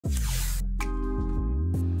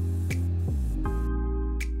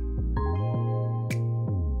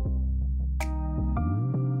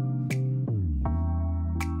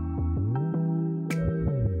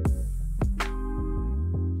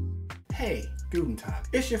Guten Tag.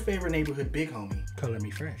 It's your favorite neighborhood big homie, Color Me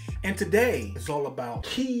Fresh. And today, it's all about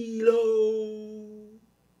Kilo.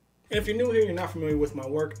 And if you're new here, you're not familiar with my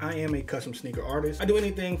work, I am a custom sneaker artist. I do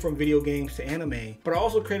anything from video games to anime, but I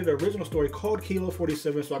also created an original story called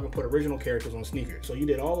KILO47 so I can put original characters on sneakers. So you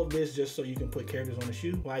did all of this just so you can put characters on the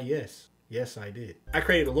shoe? Why, yes. Yes, I did. I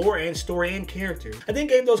created a lore and story and characters. I then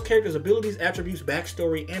gave those characters abilities, attributes,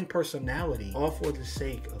 backstory, and personality, all for the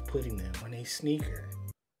sake of putting them on a sneaker.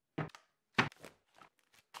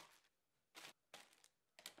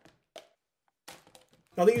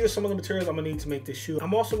 Now these are some of the materials I'm gonna need to make this shoe.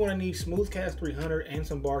 I'm also gonna need Smoothcast 300 and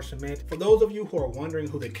some bar cement. For those of you who are wondering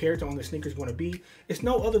who the character on the sneaker is gonna be, it's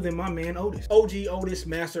no other than my man Otis. OG Otis,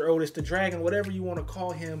 Master Otis, the Dragon, whatever you wanna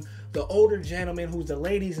call him. The older gentleman who's the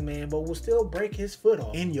ladies' man, but will still break his foot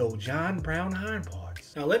off in your John Brown hind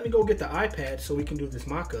parts. Now let me go get the iPad so we can do this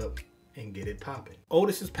mock-up and get it popping.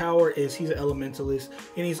 Otis's power is he's an elementalist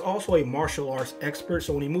and he's also a martial arts expert.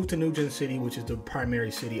 So when he moved to New Gen City, which is the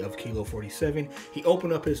primary city of Kilo47, he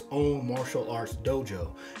opened up his own martial arts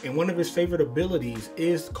dojo. And one of his favorite abilities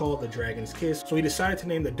is called the Dragon's Kiss. So he decided to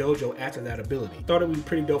name the dojo after that ability. Thought it would be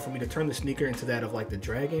pretty dope for me to turn the sneaker into that of like the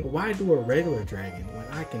dragon. But why do a regular dragon when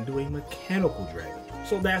I can do a mechanical dragon?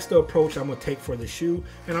 So that's the approach I'm gonna take for the shoe.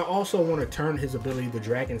 And I also wanna turn his ability, the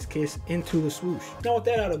Dragon's Kiss, into the swoosh. Now with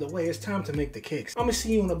that out of the way, it's time to make the kicks. I'm gonna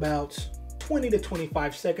see you in about 20 to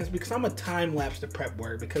 25 seconds because I'm gonna time lapse the prep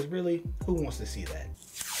work because really, who wants to see that?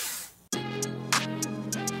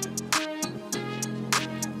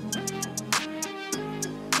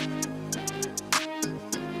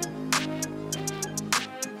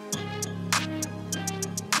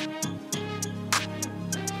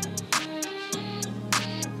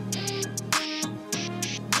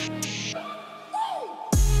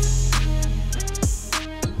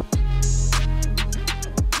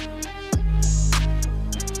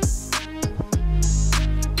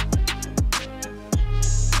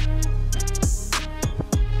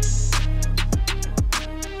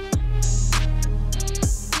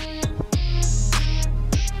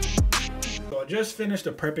 Just finished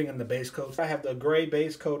the prepping and the base coat. I have the gray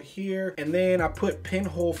base coat here, and then I put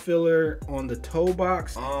pinhole filler on the toe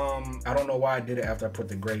box. I don't know why I did it after I put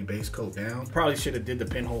the gray base coat down. Probably should have did the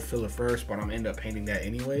pinhole filler first, but I'm gonna end up painting that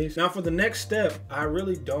anyways. Now for the next step, I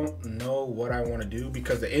really don't know what I want to do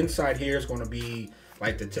because the inside here is going to be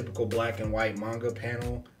like the typical black and white manga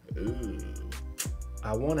panel. Ooh.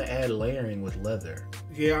 I want to add layering with leather.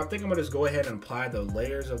 Yeah, I think I'm gonna just go ahead and apply the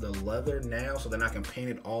layers of the leather now so then I can paint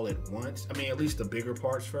it all at once. I mean, at least the bigger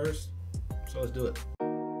parts first. So let's do it.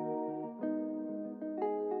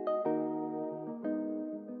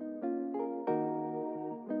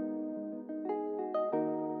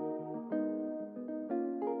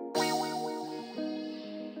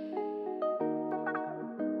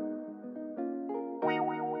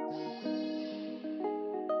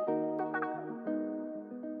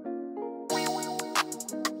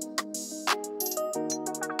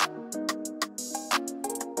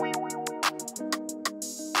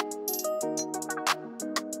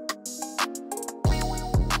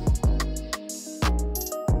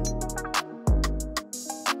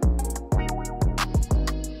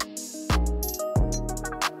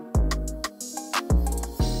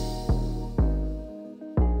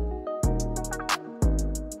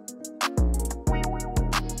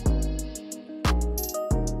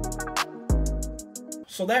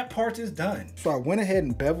 So that part is done. So I went ahead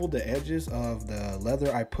and beveled the edges of the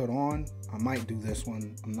leather I put on. I might do this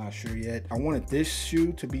one, I'm not sure yet. I wanted this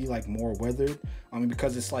shoe to be like more weathered. I mean,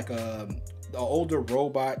 because it's like the older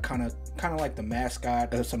robot, kind of like the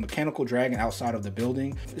mascot. It's a mechanical dragon outside of the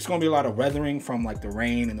building. It's gonna be a lot of weathering from like the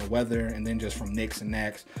rain and the weather and then just from nicks and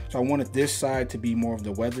knacks. So I wanted this side to be more of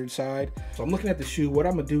the weathered side. So I'm looking at the shoe. What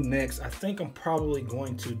I'm gonna do next, I think I'm probably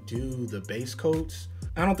going to do the base coats.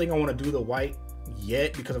 I don't think I wanna do the white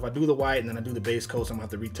yet because if I do the white and then I do the base coats, I'm gonna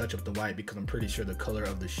have to retouch up the white because I'm pretty sure the color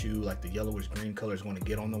of the shoe, like the yellowish green color, is going to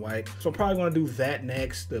get on the white. So I'm probably going to do that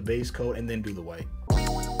next, the base coat, and then do the white.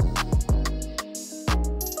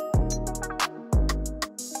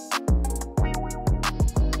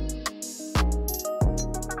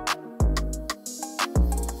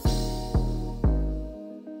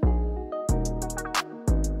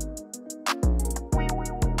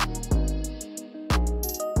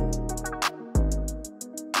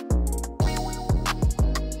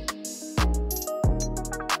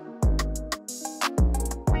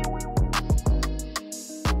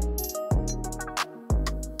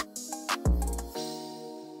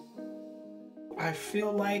 I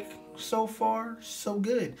feel like so far, so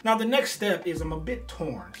good. Now the next step is I'm a bit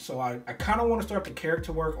torn. So I kind of want to start the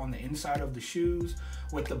character work on the inside of the shoes,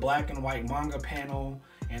 with the black and white manga panel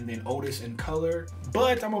and then Otis in color.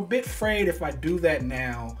 But I'm a bit afraid if I do that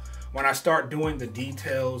now, when I start doing the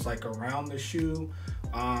details like around the shoe,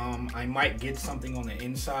 I might get something on the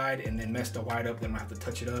inside and then mess the white up, then I have to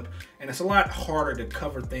touch it up. And it's a lot harder to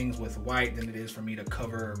cover things with white than it is for me to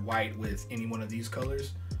cover white with any one of these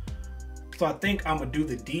colors. So I think I'm gonna do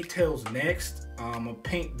the details next. I'm gonna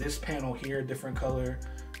paint this panel here a different color,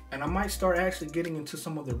 and I might start actually getting into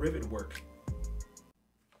some of the rivet work.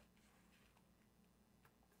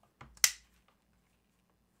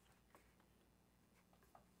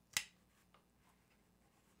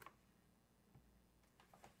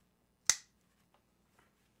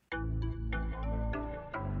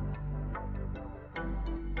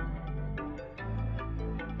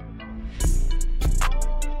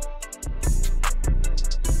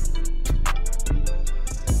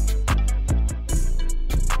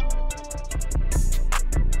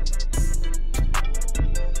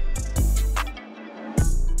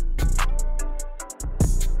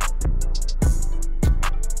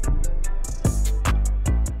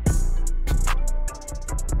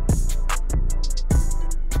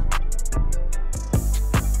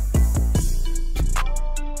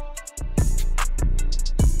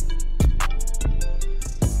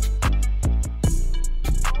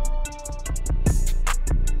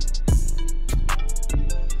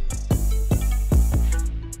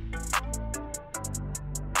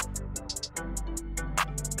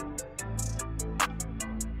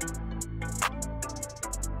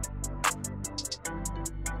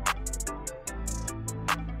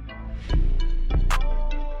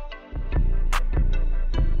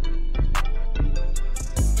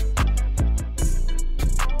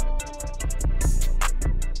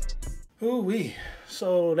 Ooh-wee.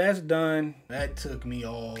 So that's done. That took me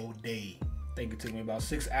all day. I think it took me about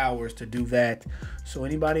 6 hours to do that. So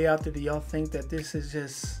anybody out there, do y'all think that this is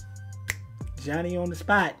just Johnny on the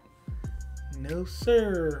spot? No,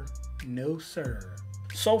 sir. No, sir.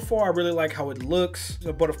 So far, I really like how it looks,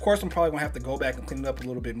 but of course, I'm probably gonna have to go back and clean it up a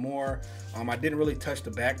little bit more. I didn't really touch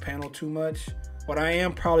the back panel too much, but I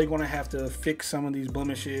am probably gonna have to fix some of these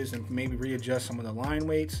blemishes and maybe readjust some of the line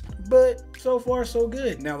weights. But so far, so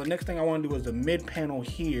good. Now, the next thing I wanna do is the mid panel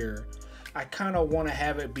here. I kind of wanna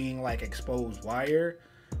have it being like exposed wire.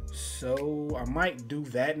 So I might do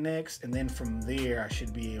that next, and then from there, I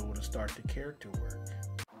should be able to start the character work.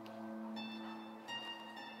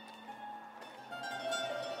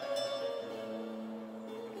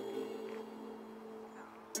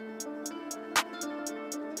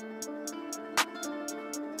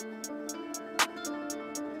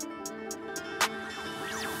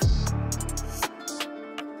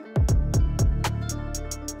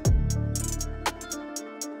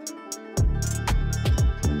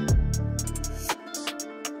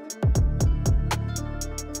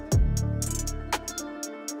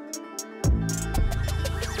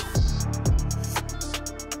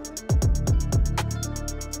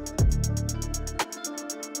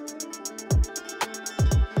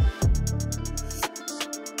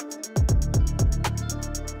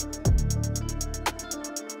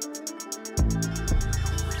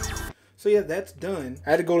 So yeah, that's done.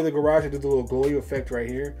 I had to go to the garage to do the little glowy effect right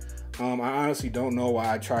here. I honestly don't know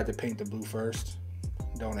why I tried to paint the blue first.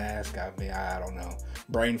 Don't ask. I don't know.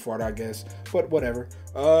 Brain fart, I guess. But whatever.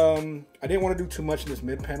 I didn't want to do too much in this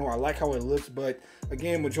mid panel. I like how it looks, but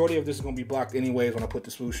again, majority of this is going to be blocked anyways when I put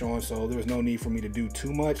the swoosh on, so there was no need for me to do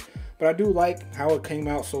too much. But I do like how it came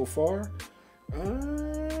out so far.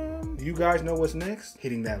 You guys know what's next?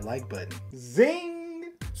 Hitting that like button. Zing!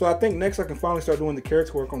 So I think next I can finally start doing the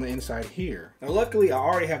character work on the inside here. Now luckily I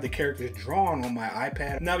already have the characters drawn on my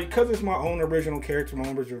iPad. Now because it's my own original character, my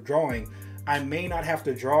own original drawing, I may not have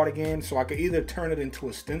to draw it again, so I could either turn it into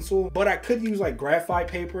a stencil, but I could use like graphite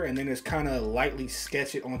paper and then just kind of lightly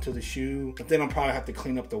sketch it onto the shoe. But then I'll probably have to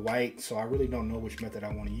clean up the white, so I really don't know which method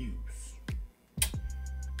I want to use.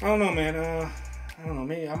 I don't know, man. I don't know,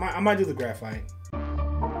 maybe I might do the graphite.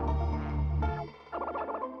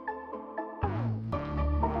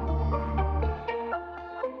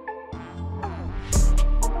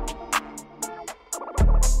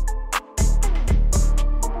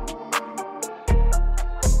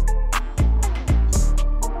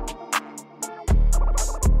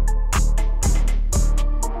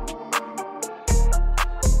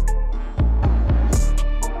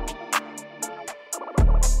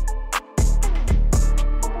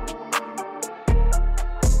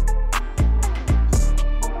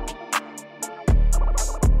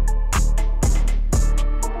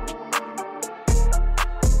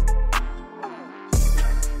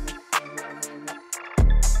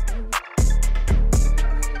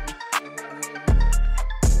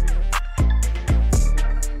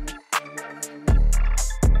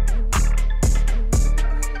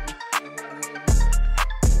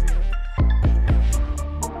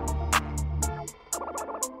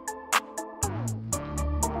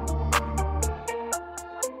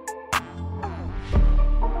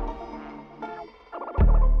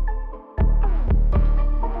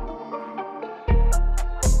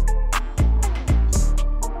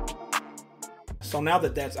 So now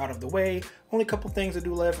that that's out of the way, only a couple things to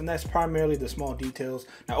do left, and that's primarily the small details.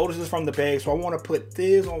 Now Otis is from the Bay, so I want to put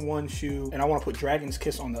Thiz on one shoe, and I want to put Dragon's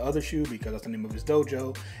Kiss on the other shoe because that's the name of his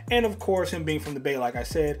dojo. And of course, him being from the Bay, like I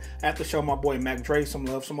said, I have to show my boy Mac Dre some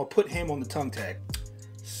love, so I'm gonna put him on the tongue tag.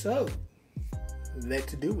 So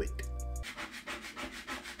let's do it.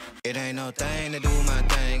 It ain't no thing to do my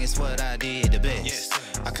thing, it's what I did the best.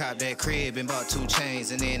 I copped that crib and bought 2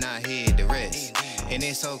 chains and then I hid the rest. And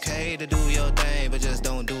it's okay to do your thing, but just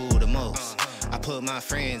don't do the most. I put my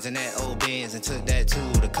friends in that old Benz and took that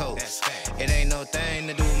to the coast. It ain't no thing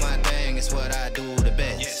to do my thing, it's what I do the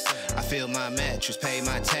best. I filled my mattress, paid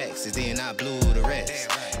my taxes, then I blew the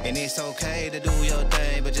rest. And it's okay to do your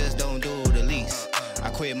thing, but just don't do the least.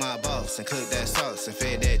 I quit my boss and cooked that sauce and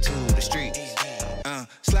fed that to the streets.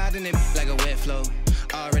 Sliding it like a wet flow,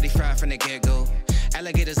 already fried from the get-go.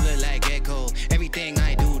 Alligators look like gecko, everything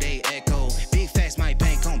I do they echo. Big facts, my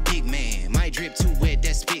bank on big man, my drip too wet,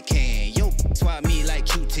 that spit can. Yo, swap me like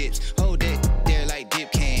Q-tips, hold that there like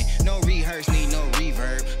dip can. No rehearse, need no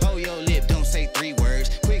reverb, hold your lip, don't say 3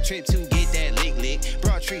 words. Quick trip to get that lick,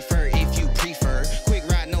 broad tree fur if you prefer. Quick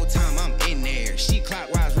ride, no time, I'm in there. She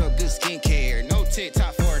clockwise, real good skincare, no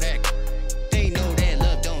TikTok for that. They know that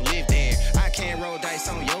love don't live there. I can't roll dice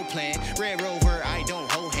on your plan. Red Rover, I don't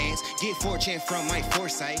hold hands. Get fortune from my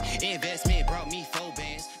foresight. Investment brought me 4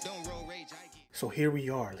 bands. Don't roll rage, I get... So here we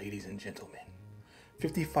are, ladies and gentlemen.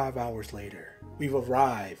 55 hours later, we've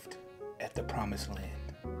arrived at the promised land.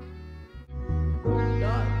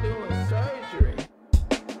 Not doing surgery.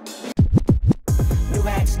 New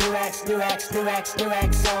X, new X, new X, new X, new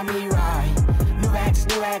X on me right. New X,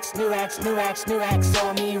 new X, new X, new X, new X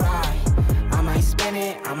on me right. I might spin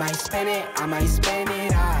it, I might spin it, I might spin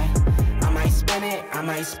it, I might spin it, I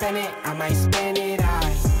might spin it, I might spin it,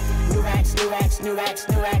 New X, new X, new X,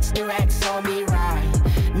 new X, new X on me right.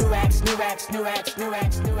 New X, new X, new X, new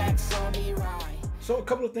X, new X on me right. So a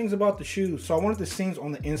couple of things about the shoes. So I wanted the scenes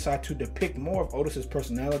on the inside to depict more of Otis's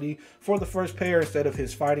personality for the first pair instead of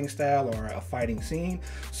his fighting style or a fighting scene.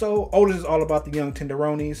 So Otis is all about the young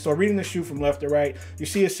tenderonis. So reading the shoe from left to right, you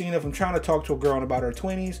see a scene of him trying to talk to a girl in about her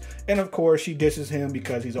 20s. And of course, she disses him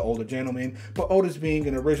because he's an older gentleman. But Otis, being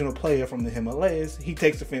an original player from the Himalayas, he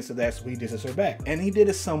takes offense to that, so he disses her back. And he did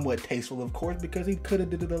it somewhat tasteful, of course, because he could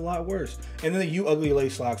have did it a lot worse. And then the You Ugly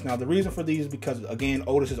lace locks. Now, the reason for these is because, again,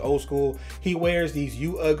 Otis is old school. He wears these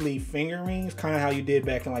You Ugly finger rings, kind of how you did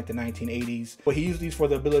back in like the 1980s. But he used these for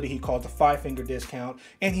the ability he calls the 5-finger discount,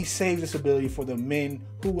 and he saves this ability for the men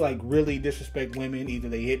who like really disrespect women. Either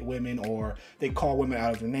they hit women or they call women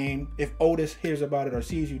out of their name. If Otis hears about it or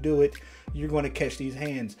sees you do it, you're going to catch these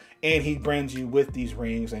hands, and he brands you with these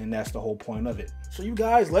rings, and that's the whole point of it. So you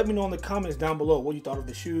guys, let me know in the comments down below what you thought of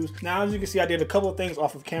the shoes. Now, as you can see, I did a couple of things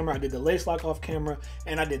off of camera. I did the lace lock off camera,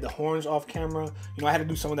 and I did the horns off camera. You know, I had to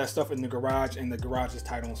do some of that stuff in the garage, and the garage is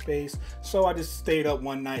tight on space, so I just stayed up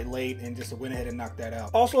one night late and just went ahead and knocked that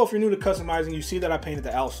out. Also, if you're new to customizing, you see that I painted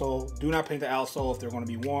the outsole. Do not paint the outsole if they're going to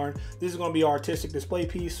be worn. This is going to be an artistic display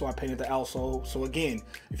piece, so I painted the outsole. So again,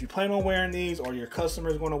 if you plan on wearing these or your customer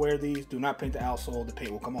is going to wear these, do not paint the outsole. The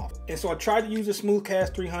paint will come off. And so I tried to use the Smooth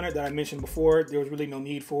Cast 300 that I mentioned before. There was really no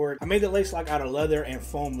need for it. I made the lace lock out of leather and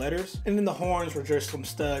foam letters, and then the horns were just some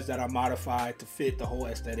studs that I modified to fit the whole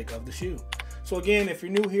aesthetic of the shoe. So again, if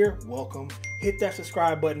you're new here, welcome. Hit that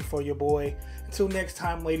subscribe button for your boy. Until next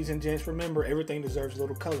time, ladies and gents, remember, everything deserves a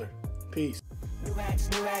little color. Peace. New X,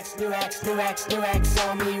 new X, new X, new X, new X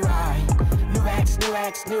on me right. New X, new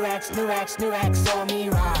X, new X, new X, new X on me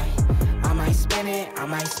right. I might spin it, I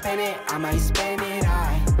might spin it, I might spin it,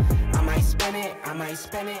 I might spin it, I might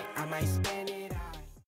spin it, I might spin it.